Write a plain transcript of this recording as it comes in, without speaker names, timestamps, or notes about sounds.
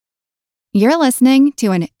You're listening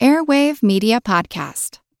to an Airwave Media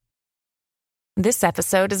Podcast. This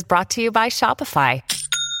episode is brought to you by Shopify.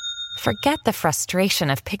 Forget the frustration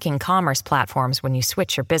of picking commerce platforms when you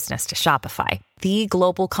switch your business to Shopify, the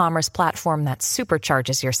global commerce platform that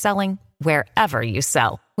supercharges your selling wherever you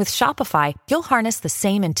sell. With Shopify, you'll harness the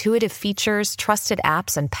same intuitive features, trusted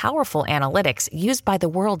apps, and powerful analytics used by the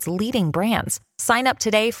world's leading brands. Sign up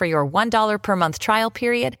today for your $1 per month trial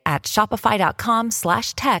period at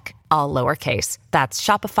shopify.com/tech, all lowercase. That's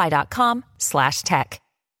shopify.com/tech.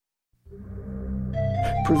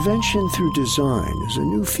 Prevention through design is a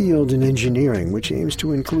new field in engineering which aims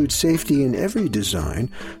to include safety in every design,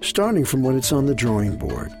 starting from when it's on the drawing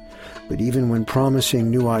board. But even when promising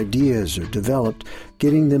new ideas are developed,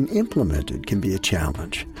 getting them implemented can be a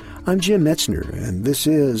challenge. I'm Jim Metzner, and this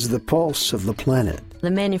is The Pulse of the Planet.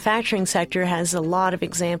 The manufacturing sector has a lot of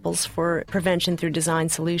examples for prevention through design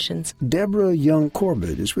solutions. Deborah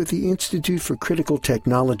Young-Corbett is with the Institute for Critical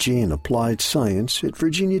Technology and Applied Science at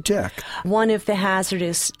Virginia Tech. One of the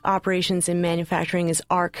hazardous operations in manufacturing is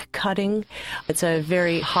arc cutting. It's a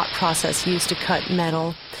very hot process used to cut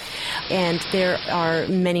metal, and there are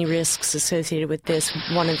many risks associated with this.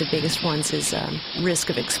 One of the biggest ones is risk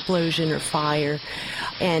of explosion or fire.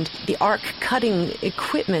 And the arc cutting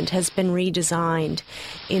equipment has been redesigned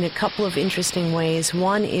in a couple of interesting ways.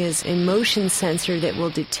 One is a motion sensor that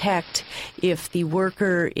will detect if the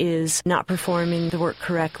worker is not performing the work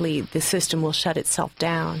correctly. The system will shut itself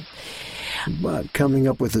down. But coming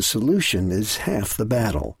up with a solution is half the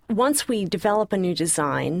battle. Once we develop a new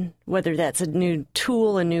design, whether that's a new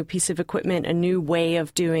tool, a new piece of equipment, a new way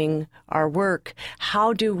of doing our work,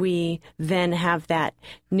 how do we then have that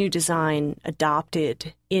new design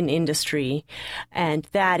adopted in industry? And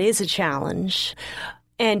that is a challenge.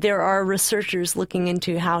 And there are researchers looking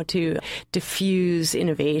into how to diffuse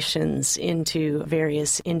innovations into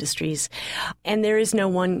various industries. And there is no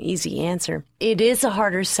one easy answer. It is a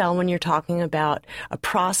harder sell when you're talking about a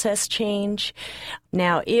process change.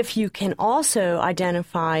 Now, if you can also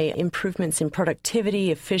identify improvements in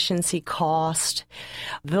productivity, efficiency, cost,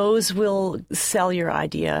 those will sell your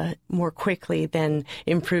idea more quickly than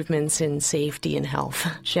improvements in safety and health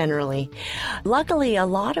generally. Luckily, a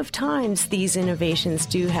lot of times these innovations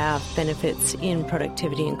do have benefits in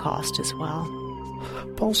productivity and cost as well.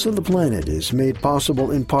 Pulse of the Planet is made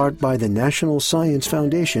possible in part by the National Science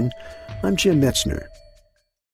Foundation. I'm Jim Metzner.